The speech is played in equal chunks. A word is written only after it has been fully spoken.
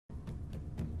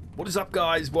What is up,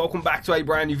 guys? Welcome back to a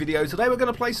brand new video. Today we're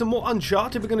going to play some more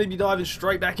Uncharted. We're going to be diving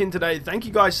straight back in today. Thank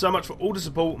you guys so much for all the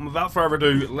support, and without further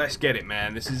ado, let's get it,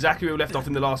 man. This is exactly where we left off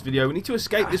in the last video. We need to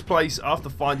escape this place after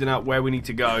finding out where we need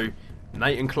to go.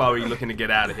 Nate and Chloe looking to get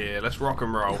out of here. Let's rock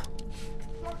and roll.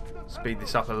 Speed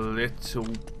this up a little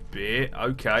bit.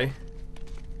 Okay.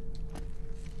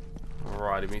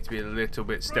 Alright, we need to be a little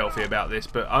bit stealthy about this,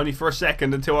 but only for a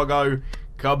second until I go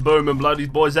kaboom and blow these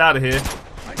boys out of here.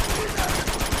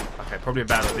 Okay, probably a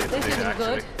bad idea to do that,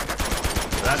 actually.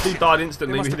 So that dude died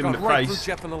instantly. We hit him in the face.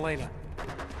 Jeff and Elena.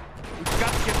 We've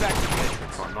got to get back to the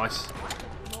entrance. Oh, nice.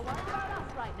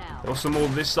 There's some more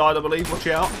on this side, I believe. Watch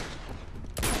out.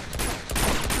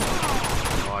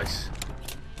 Nice.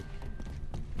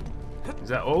 Is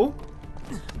that all?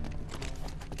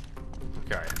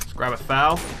 Okay, let's grab a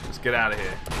foul. Let's get out of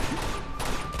here.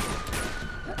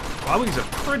 Well, I think he's a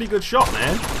pretty good shot,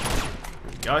 man. There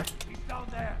we go.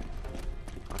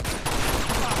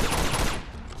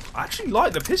 I actually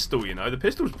like the pistol, you know. The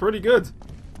pistol's pretty good.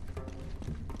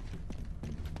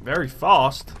 Very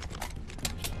fast.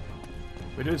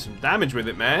 We're doing some damage with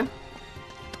it, man.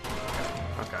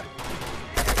 Okay.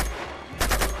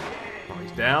 Oh,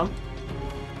 he's down.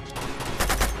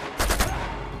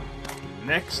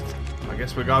 Next. I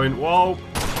guess we're going... Whoa.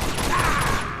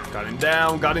 Got him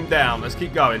down, got him down. Let's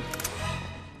keep going.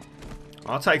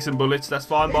 I'll take some bullets. That's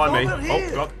fine by me.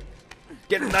 Oh, God.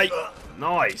 Get him, Nate.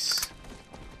 Nice.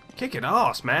 Kicking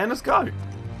ass, man. Let's go.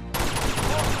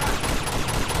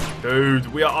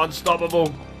 Dude, we are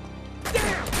unstoppable.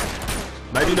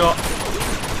 Maybe not.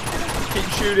 Keep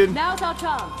shooting. Now's our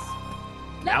chance.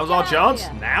 Now's our chance?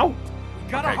 Now?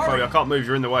 Okay, Chloe, I can't move.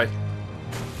 You're in the way.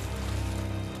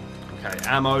 Okay,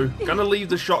 ammo. Gonna leave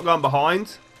the shotgun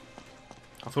behind.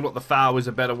 I feel like the FAL is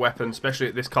a better weapon, especially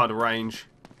at this kind of range.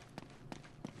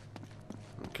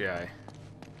 Okay.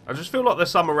 I just feel like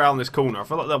there's some around this corner. I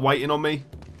feel like they're waiting on me.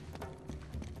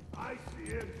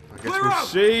 I guess we'll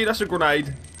see. That's a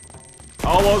grenade.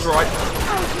 Oh, I was right.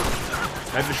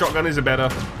 Maybe the shotgun is a better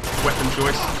weapon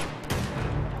choice.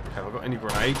 Okay, have I got any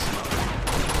grenades?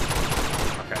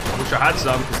 Okay, I wish I had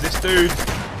some, because this dude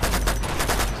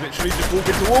is literally just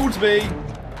walking towards me.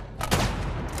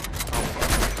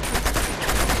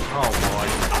 Oh my.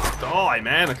 Die,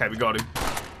 man. Okay, we got him.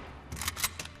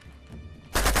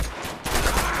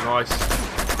 Nice.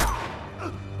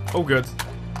 All good.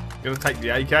 Gonna take the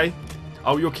AK.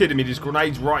 Oh, you're kidding me. There's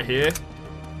grenades right here.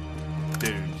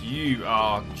 Dude, you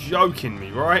are joking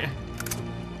me, right?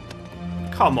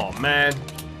 Come on, man.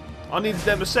 I needed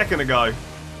them a second ago.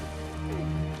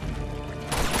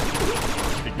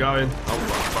 Let's keep going. Oh,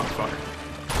 fuck.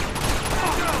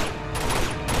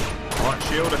 Alright,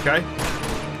 shield, okay.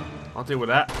 I'll deal with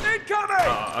that.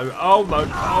 Oh, no.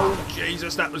 Oh,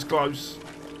 Jesus, that was close.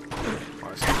 Right,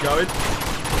 let's keep going.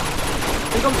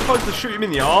 I think I'm supposed to shoot him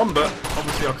in the arm, but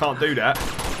obviously I can't do that.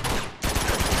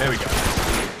 There we go.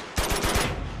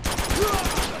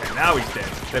 Okay, now he's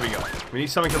dead. There we go. We need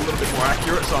something a little bit more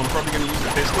accurate, so I'm probably going to use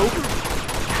the pistol.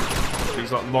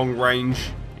 These like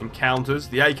long-range encounters.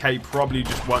 The AK probably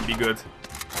just won't be good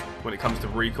when it comes to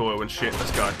recoil and shit.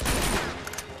 Let's go.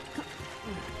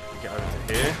 Get over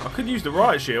to here. I could use the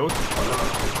riot shield.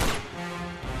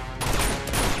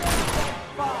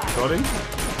 Got him.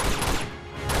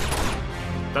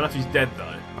 Don't know if he's dead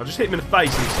though. I just hit him in the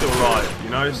face and he's still alive. You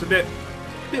know, it's a bit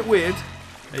weird.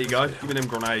 There you go. Give me them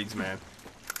grenades, man.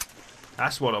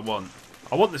 That's what I want.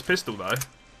 I want this pistol though.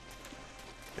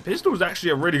 The pistol is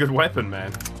actually a really good weapon,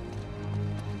 man.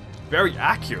 Very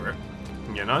accurate,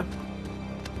 you know.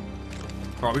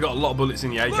 Right, we got a lot of bullets in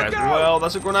the AK as well.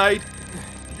 That's a grenade.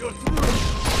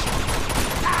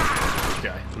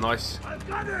 Okay, nice.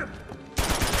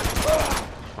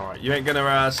 Alright, you ain't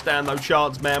gonna stand no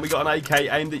chance, man. We got an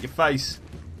AK aimed at your face.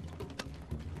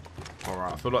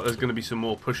 Alright, I feel like there's gonna be some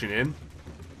more pushing in.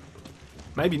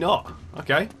 Maybe not.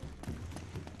 Okay.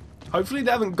 Hopefully they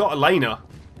haven't got Elena.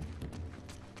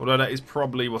 Although that is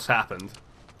probably what's happened.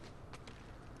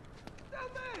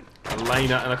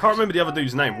 Elena, and I can't remember the other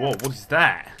dude's name. Whoa, what is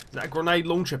that? Is that a grenade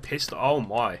launcher pistol? Oh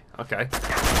my. Okay.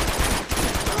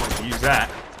 Use that.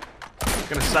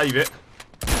 Gonna save it.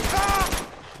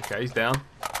 Okay, he's down.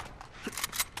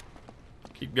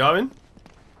 Keep going.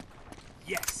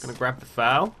 Yes. Gonna grab the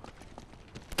FAL.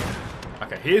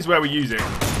 Okay, here's where we use it.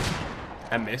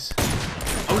 And miss.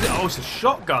 Oh, it's a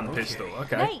shotgun pistol.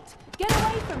 Okay. Nate, get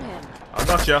away from him. I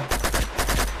gotcha.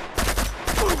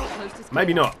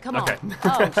 Maybe not. Come okay. On.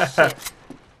 Oh,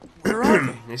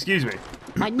 shit. Excuse me.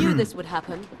 I knew this would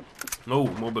happen. Oh,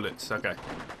 more bullets. Okay.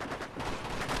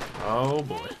 Oh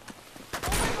boy.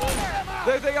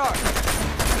 There they are.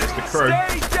 There's the crew.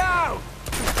 Stay down.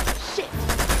 Shit.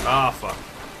 Ah, fuck.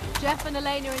 Jeff and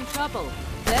Elena are in trouble.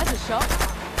 There's a shot.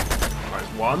 Right, it's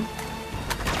one.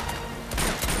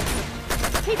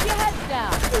 Keep your heads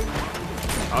down.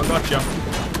 I gotcha.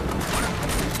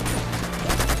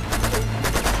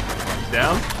 He's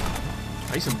down.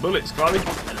 Need some bullets, Chloe.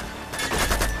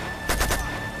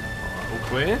 All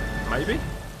clear? Maybe?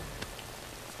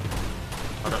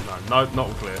 I don't know. No, not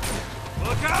all clear.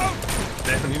 Look out!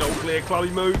 Definitely not all clear. Chloe,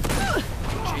 move.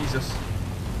 Jesus.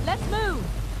 Let's move.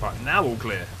 Right, now all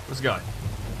clear. Let's go.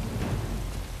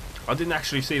 I didn't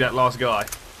actually see that last guy.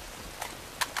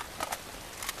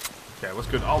 Okay, what's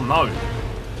good? Oh, no.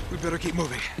 We better keep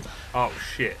moving. Oh,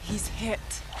 shit. He's hit.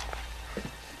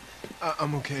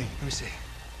 I'm okay. Let me see.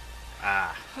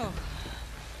 Ah. Oh.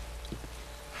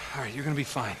 All right, you're gonna be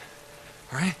fine.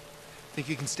 All right? Think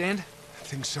you can stand? I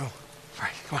think so. All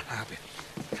right, come on, I'll help you.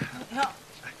 Help.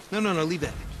 No, leave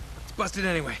that. It's busted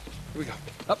anyway. Here we go.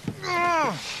 Up.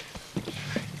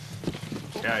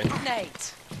 Okay.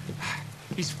 Nate.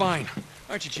 He's fine.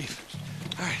 Aren't you, Chief?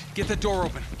 All right, get the door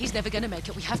open. He's never gonna make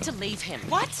it. We have to leave him.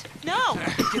 What? No.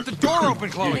 Get the door open,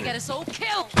 He's gonna Chloe. get us all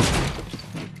killed.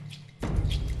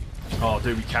 Oh,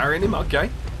 dude, we carrying him? Okay.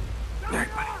 All right,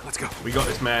 buddy, let's go. We got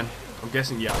this, man. I'm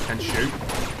guessing, yeah, I can shoot.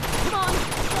 Come on.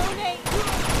 Go, Nate.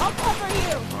 I'll cover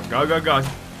you. Oh, go, go, go.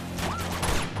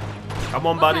 Come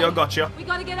on, buddy, Okay. I got you. We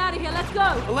gotta get out of here. Let's go.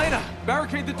 Elena,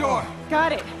 barricade the door.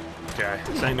 Got it. Okay,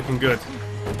 this ain't looking good.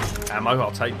 Ammo,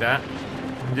 I'll take that.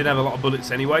 We did have a lot of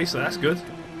bullets anyway, so that's good.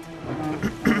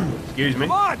 Excuse me.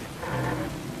 Come on.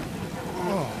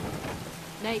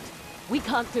 Nate, we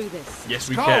can't do this. Yes,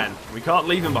 we Go. can. We can't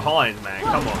leave him behind, man.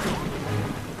 Come on.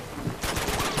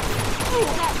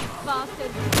 That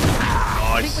bastard.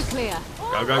 I think Nice. we're clear.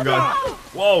 Go, go, go.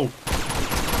 Whoa.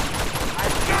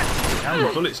 How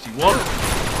many bullets do you want?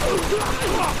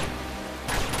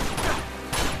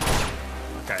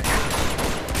 Okay.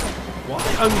 Why are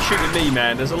they only shooting me,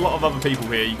 man? There's a lot of other people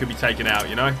here you could be taking out,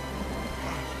 you know?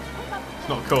 It's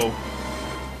not cool.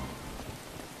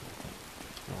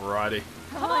 Alrighty.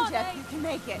 Come on, Jeff. You can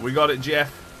make it. We got it,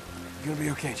 Jeff. You're gonna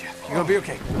be okay, Jeff. You're gonna be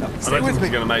okay. I Stay don't with think me.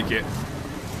 he's going to make it.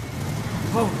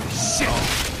 Holy shit.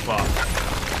 Fuck.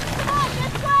 Come on,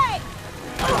 this way.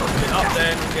 Get up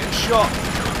there and get shot.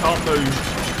 Can't move.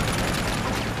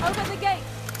 Over the gate.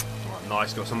 Right,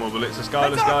 nice, got some more bullets. Let's go,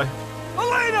 let's up. go.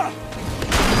 Elena!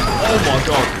 Oh my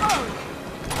god.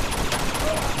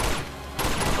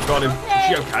 I got him. Is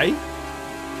she okay?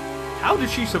 How did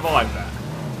she survive that?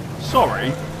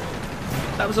 Sorry.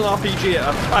 That was an RPG at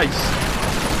her face.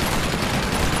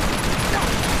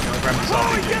 I'll grab this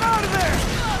Chloe, RPG. get out of there!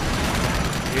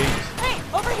 Hey,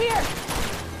 over here.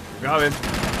 Going.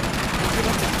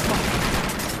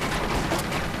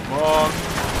 Come on.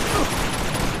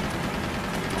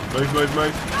 Move, move,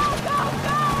 move.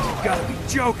 You gotta be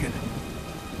joking.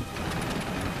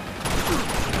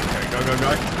 Okay, go, go,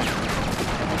 go.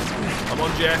 Come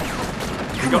on, Jeff.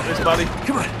 We got this, buddy.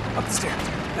 Come on, up the stairs.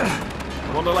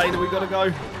 Come on, Elena, we gotta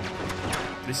go.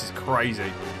 This is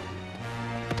crazy.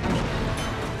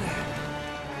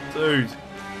 Dude.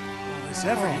 As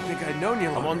ever, you think I'd known you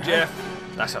Come on, longer, Jeff.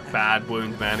 That's a bad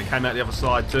wound, man. It came out the other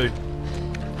side, too.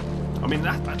 I mean,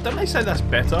 don't they say that's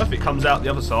better if it comes out the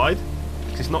other side?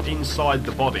 Because it's not inside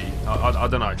the body. I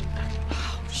don't know.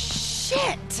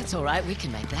 Shit! It's all right. We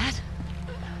can make that.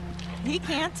 He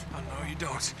can't. huh? Oh, no, you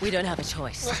don't. We don't have a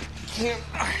choice. Can't.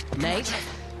 All right. Nate?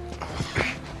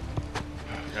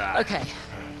 Ah, Okay.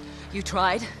 You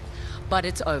tried, but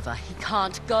it's over. He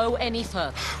can't go any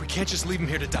further. We can't just leave him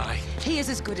here to die. He is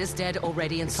as good as dead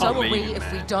already, and so can't are leave we him,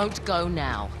 if we man. don't go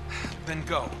now. Then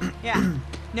go. Yeah.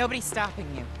 Nobody's stopping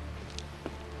you.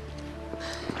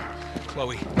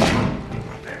 Chloe.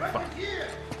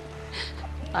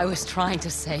 I was trying to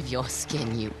save your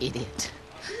skin, you idiot.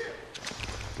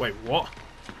 Wait, what?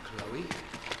 Chloe?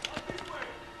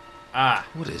 Ah.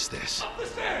 What is this?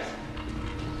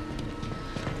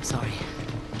 Sorry.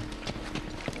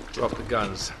 Drop the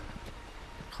guns.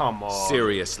 Come on.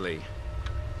 Seriously.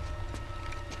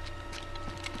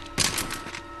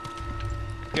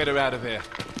 Get her out of here.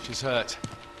 She's hurt.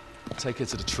 Take her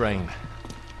to the train.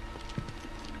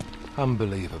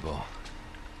 Unbelievable.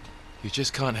 You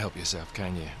just can't help yourself,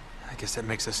 can you? I guess that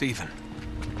makes us even.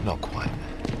 Not quite.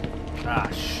 Ah,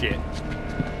 shit.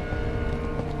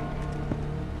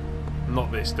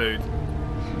 Not this, dude.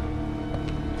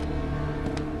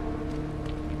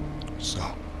 So,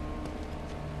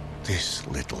 this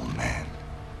little man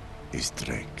is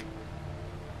Drake.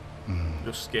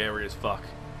 You're scary as fuck.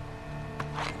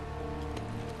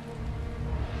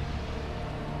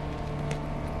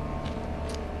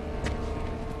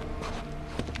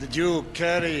 Did you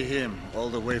carry him all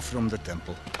the way from the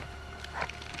temple?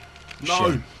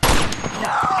 No. Shame.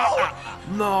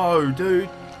 No, dude.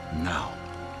 Now,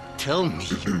 tell me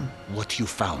what you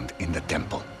found in the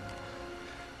temple.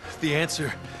 The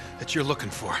answer that you're looking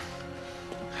for.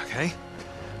 Okay?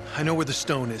 I know where the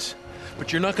stone is,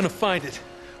 but you're not gonna find it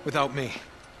without me.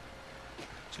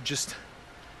 So just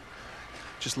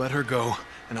let her go,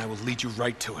 and I will lead you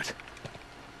right to it.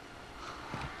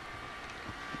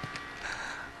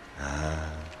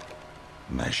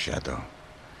 My shadow.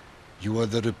 You are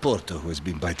the reporter who has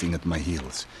been biting at my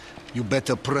heels. You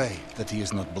better pray that he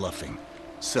is not bluffing.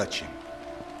 Search him.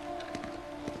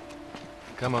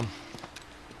 Come on.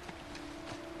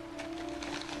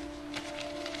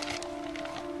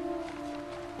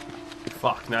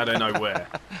 Fuck, now they know where.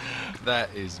 That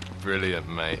is brilliant,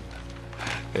 mate.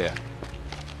 Here.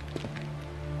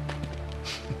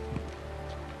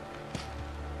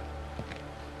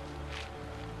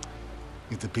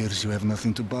 It appears you have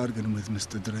nothing to bargain with,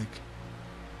 Mr. Drake.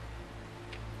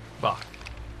 Fuck.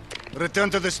 Return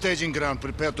to the staging ground.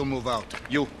 Prepare to move out.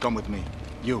 You, come with me.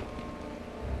 You.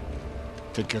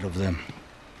 Take care of them.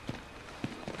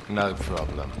 No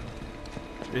problem.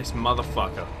 This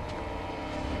motherfucker.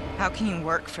 How can you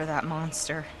work for that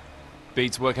monster?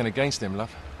 Beats working against him,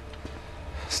 love.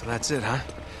 So that's it, huh?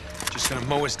 Just gonna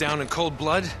mow us down in cold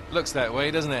blood? Looks that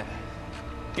way, doesn't it?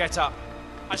 Get up!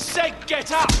 I said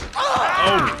get up!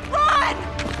 Oh! Run!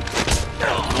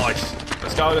 Nice.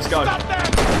 Let's go, let's go.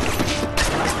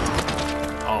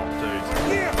 Oh,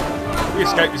 dude. We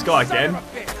escaped this guy again.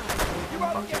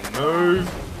 Fucking move.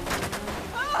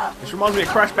 This reminds me of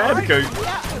Crash Bandicoot.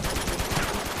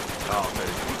 Oh, dude.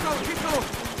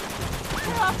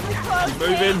 Keep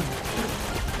moving.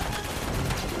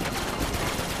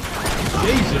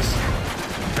 Jesus.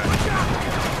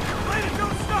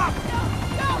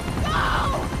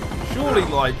 Surely,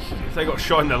 like, if they got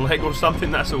shot in the leg or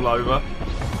something, that's all over.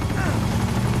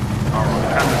 Alright,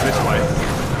 camera's this way.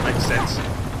 That makes sense.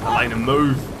 Elena,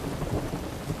 move.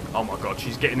 Oh my god,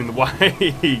 she's getting in the way.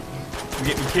 She'll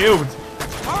get me killed.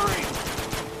 Hurry!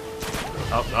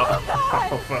 Up, up.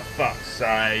 Oh, for fuck's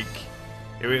sake.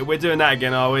 We're doing that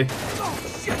again, are we?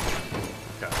 Okay.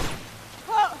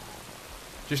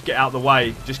 Just get out the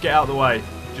way. Just get out the way.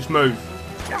 Just move.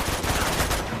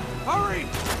 Hurry!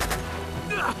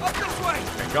 Up this way!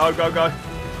 Okay, go, go, go.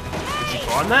 Did she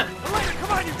find that? Elena,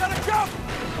 come on, you gotta jump!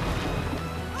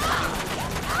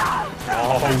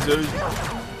 Oh, dude.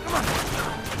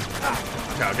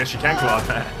 Okay, I guess you can climb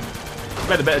that.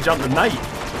 Better jump than Nate.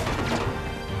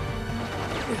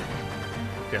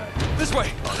 Okay. This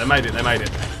way! Oh, they made it, they made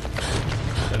it.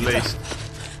 At least.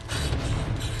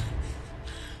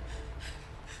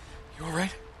 You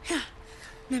alright? Yeah,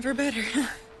 never better.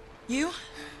 You?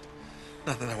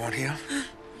 Nothing I won't heal.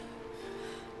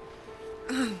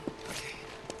 Okay.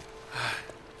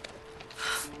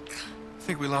 I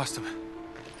think we lost him.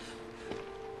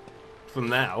 For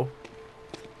now.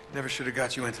 Never should have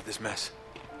got you into this mess.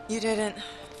 You didn't.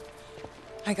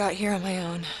 I got here on my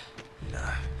own.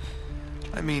 Nah.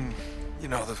 I mean, you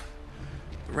know, the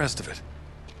rest of it.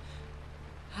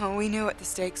 Oh, we knew what the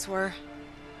stakes were.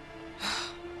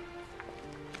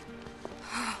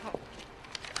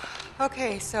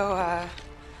 Okay, so,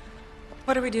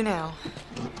 what do we do now?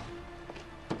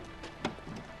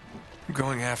 I'm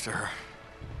going after her.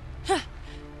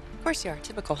 Of course you are,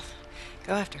 typical.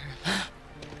 Go after her.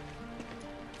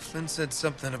 Flynn said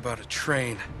something about a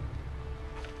train.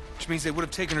 Which means they would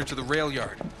have taken her to the rail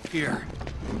yard. Here.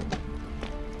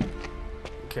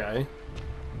 Okay.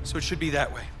 So it should be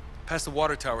that way. Past the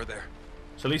water tower there.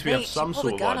 So at least we have some she sort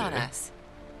pulled of a gun idea. on us.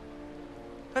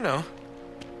 I know.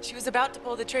 She was about to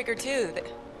pull the trigger too.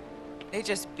 They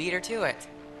just beat her to it.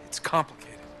 It's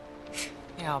complicated.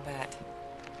 Yeah, I'll bet.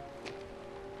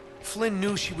 Flynn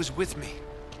knew she was with me.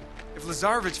 If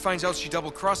Lazarevic finds out she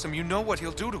double-crossed him, you know what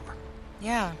he'll do to her.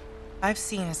 Yeah, I've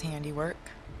seen his handiwork.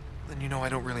 Then you know I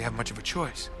don't really have much of a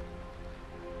choice.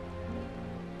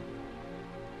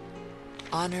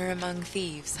 Honor among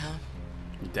thieves, huh?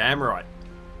 You're damn right.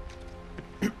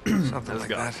 Something Let's like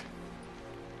go. that.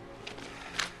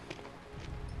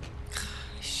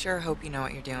 I sure hope you know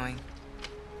what you're doing.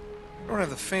 I don't have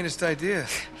the faintest idea.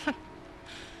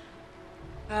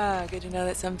 Ah, good to know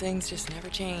that some things just never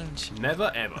change.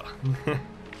 Never ever.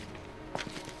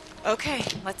 Okay,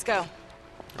 let's go.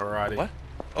 Alrighty. What?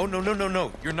 Oh, no, no, no,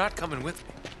 no. You're not coming with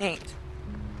me. Nate,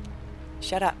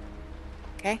 shut up,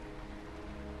 okay?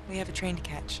 We have a train to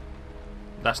catch.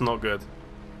 That's not good.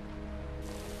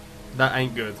 That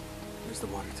ain't good. There's the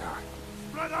water tower.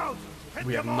 Spread out!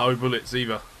 We have no bullets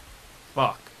either.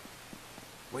 Fuck.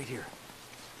 Wait here.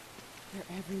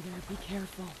 They're everywhere. Be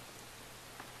careful.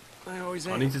 I always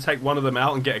I am. need to take one of them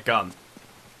out and get a gun.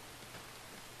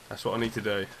 That's what I need to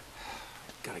do.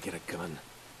 Gotta get a gun.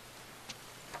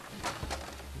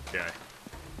 Okay.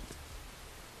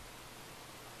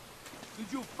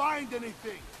 Did you find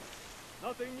anything?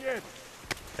 Nothing yet.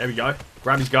 There we go.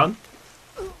 Grab his gun.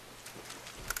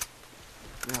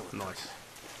 Nice.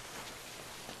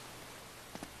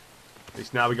 At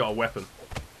least now we got a weapon.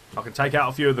 I can take out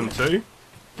a few of them too.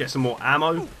 Get some more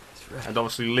ammo. And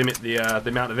obviously limit the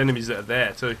amount of enemies that are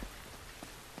there too.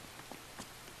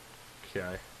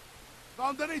 Okay.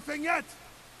 Found anything yet?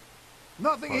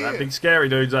 Nothing Well, here. that big scary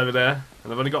dude's over there.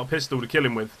 And I've only got a pistol to kill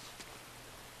him with.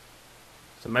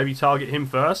 So maybe target him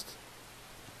first.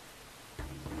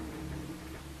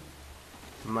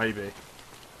 Maybe.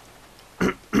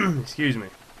 Excuse me.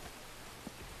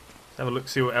 Let's have a look,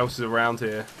 see what else is around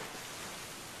here.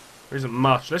 There isn't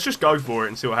much. Let's just go for it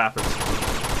and see what happens.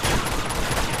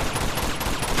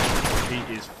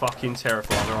 He is fucking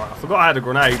terrifying. Alright, I forgot I had a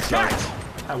grenade, so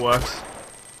that works.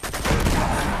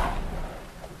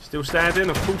 Still standing?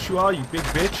 Of course you are, you big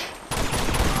bitch.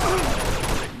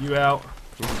 Get you out.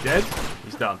 Is he dead?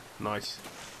 He's done. Nice.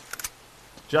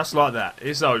 Just like that.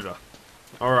 It's over.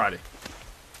 Alrighty.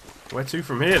 Where to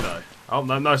from here, though? Oh,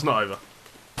 no, it's not over.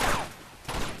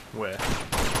 Where? I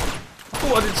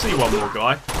thought I did see one more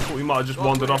guy. I thought we might have just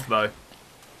wandered off, though.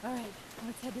 Alright,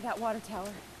 let's head to that water tower.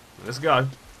 Let's go.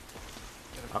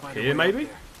 Up here, maybe?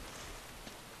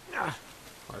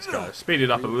 Let's go. Speed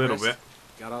it up a little bit.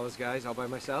 Got all those guys all by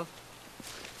myself?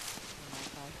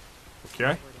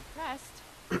 Okay. Impressed.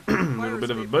 A little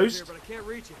bit of a boost. But I can't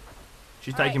reach it.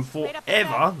 She's Alright, taking straight up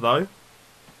forever, though.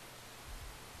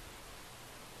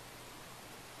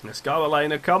 Let's go,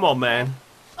 Elena. Come on, man.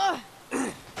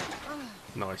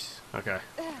 Nice. Okay.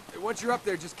 Hey, once you're up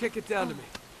there, just kick it down to me.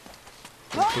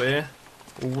 All clear.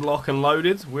 All lock and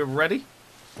loaded. We're ready.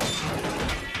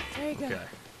 There you go. Okay.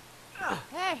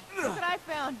 Hey, look what I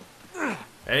found.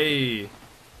 Hey.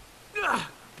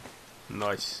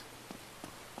 Nice.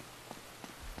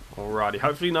 Alrighty.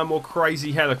 Hopefully no more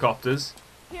crazy helicopters.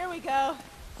 Here we go.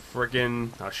 Friggin'...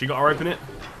 Oh, she got to open it?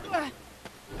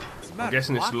 I'm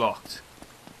guessing it's locked.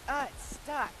 It's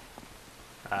stuck.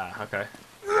 Ah, okay.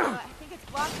 I think it's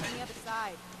blocked on the other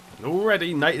side.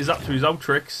 Already, Nate is up to his old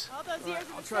tricks. All those years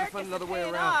I'll of the try to circus find another are way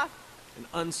paying around. off. And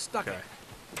unstuck Okay.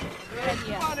 it. Good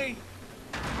idea. Funny.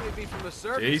 Maybe from the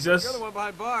circus. Jesus. You're the one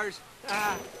behind bars.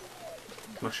 Ah,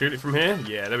 Can I shoot it from here?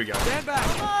 Yeah, there we go. stand back.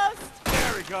 Almost.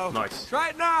 There we go. Nice. Try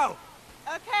it now.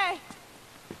 Okay.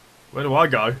 Where do I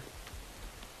go?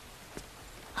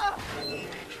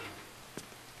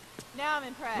 Now I'm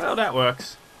impressed. Well, that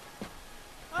works.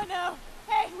 Oh no.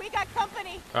 Hey, we got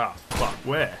company. Ah, fuck.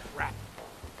 Where? They're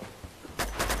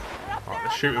up Alright, there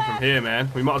let's on shoot the him from left. here, man.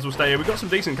 We might as well stay here. We've got some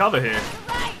decent cover here. To the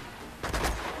right.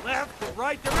 Left, to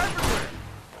right, they're everywhere.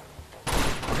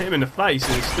 I hit him in the face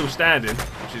and he's still standing,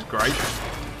 which is great.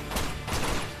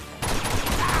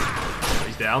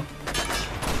 He's down.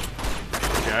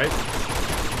 Okay.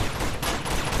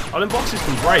 Oh, them boxes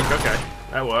can break. Okay,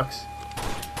 that works.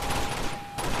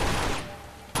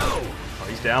 Oh,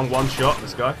 he's down. One shot.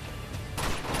 Let's go.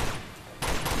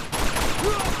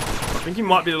 I think he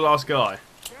might be the last guy.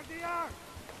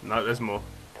 No, there's more.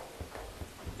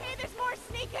 Hey, there's more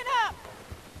sneaking up.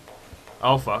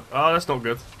 Oh, fuck. Oh, that's not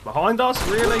good. Behind us?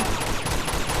 Really?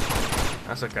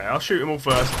 That's okay. I'll shoot them all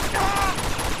first.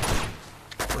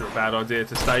 Probably a bad idea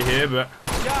to stay here, but...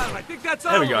 Got him. I think that's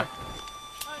all. There we go.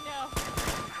 Oh no.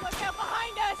 Look out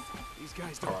behind us. These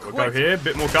guys don't Alright, we'll quit. go here.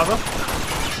 Bit more cover.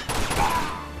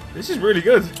 This is really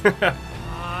good. Really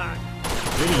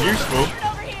useful. Get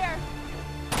over here.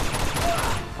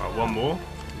 Alright, one more.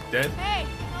 He's dead. Hey,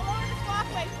 I'll lower this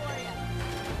walkway for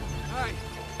you. All right.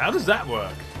 How does that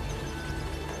work?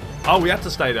 Oh, we have to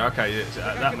stay there. Okay,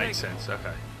 yeah, that makes sense.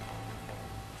 Okay.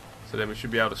 So then we should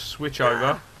be able to switch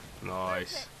over.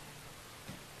 Nice.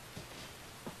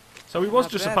 So we was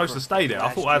just supposed to stay there. I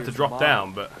thought I had to drop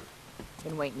down, but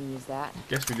Been waiting to use that.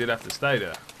 guess we did have to stay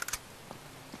there.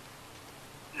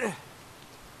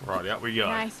 Right, up we go.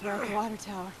 Nice, we're at the water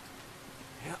tower.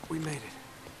 Yeah, we made it.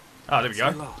 Ah, there we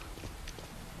Stay go. low.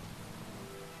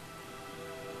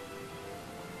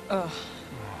 Ugh.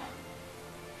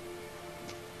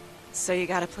 So you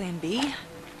got a plan B?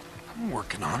 I'm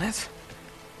working on it.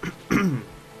 Do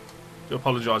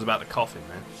apologise about the coughing,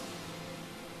 man.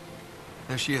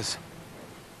 There she is.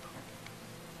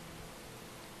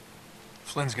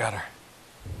 Flynn's got her.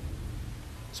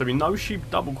 So we know she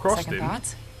double-crossed Second him.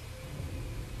 thoughts?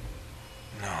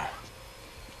 No.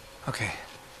 Okay.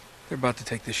 They're about to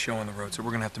take this show on the road, so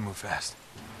we're gonna have to move fast.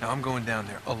 Now I'm going down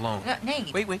there alone. No,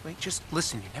 Nate. Wait. Just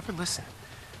listen. You never listen.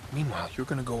 Meanwhile, you're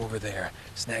gonna go over there,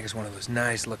 snag us one of those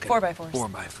nice-looking 4x4s.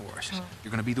 4x4s.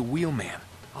 You're gonna be the wheelman.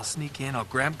 I'll sneak in, I'll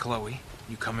grab Chloe.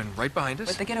 You come in right behind us.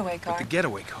 With the getaway car. With the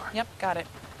getaway car. Yep, got it.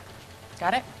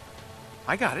 Got it?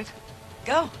 I got it.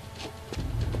 Go.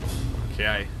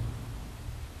 Okay.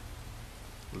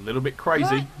 A little bit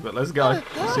crazy, but let's go.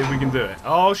 Let's see if we can do it.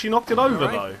 Oh, she knocked it over,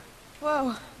 though. Whoa.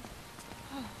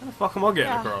 How the fuck am I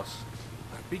getting across?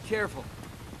 Be careful.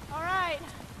 All right.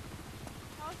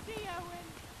 I'll see ya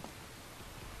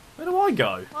Where do I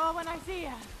go? when I see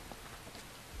ya.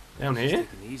 Down here?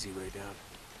 Take an easy way down.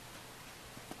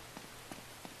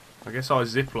 I guess I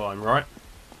zipline, right?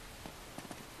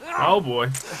 Oh boy.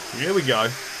 Here we go.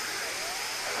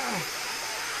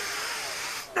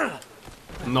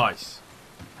 Nice.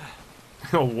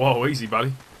 Oh, whoa, easy,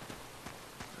 buddy.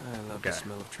 I love the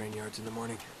smell of train yards in the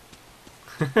morning.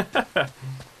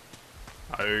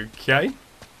 Okay.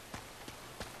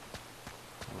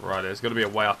 Right, there's got to be a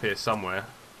way up here somewhere.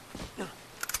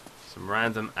 Some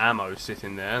random ammo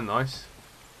sitting there, nice.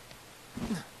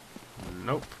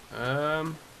 Nope.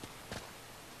 It's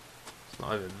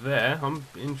not over there. I'm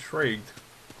intrigued.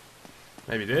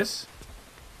 Maybe this?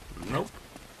 Nope.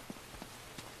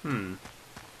 It's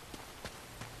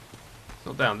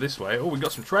not down this way. Oh, we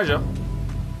got some treasure.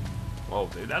 Oh,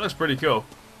 dude, that looks pretty cool.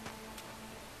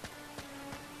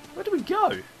 Where do we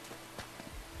go?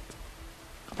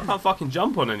 I can't fucking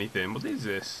jump on anything. What is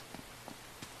this?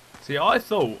 See, I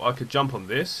thought I could jump on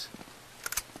this.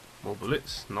 More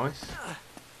bullets. Nice.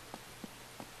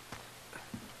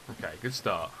 Okay, good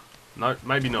start. No,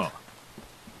 maybe not.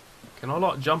 Can I,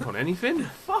 like, jump on anything?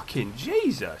 Fucking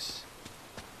Jesus.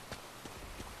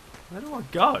 Where do I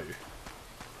go?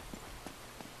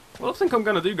 What I think I'm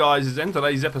going to do, guys, is end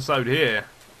today's episode here.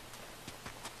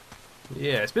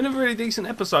 Yeah, it's been a really decent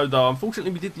episode, though.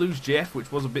 Unfortunately, we did lose Jeff,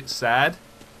 which was a bit sad.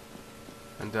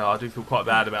 And I do feel quite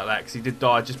bad about that, because he did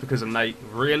die just because of Nate.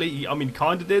 Really? I mean, he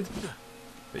kind of did.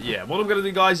 But yeah, what I'm going to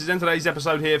do, guys, is end today's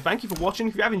episode here. Thank you for watching.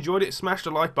 If you have enjoyed it, smash the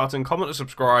like button, comment and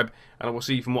subscribe. And I will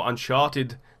see you for more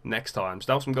Uncharted next time.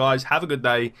 Stay awesome, guys. Have a good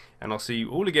day. And I'll see you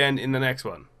all again in the next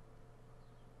one.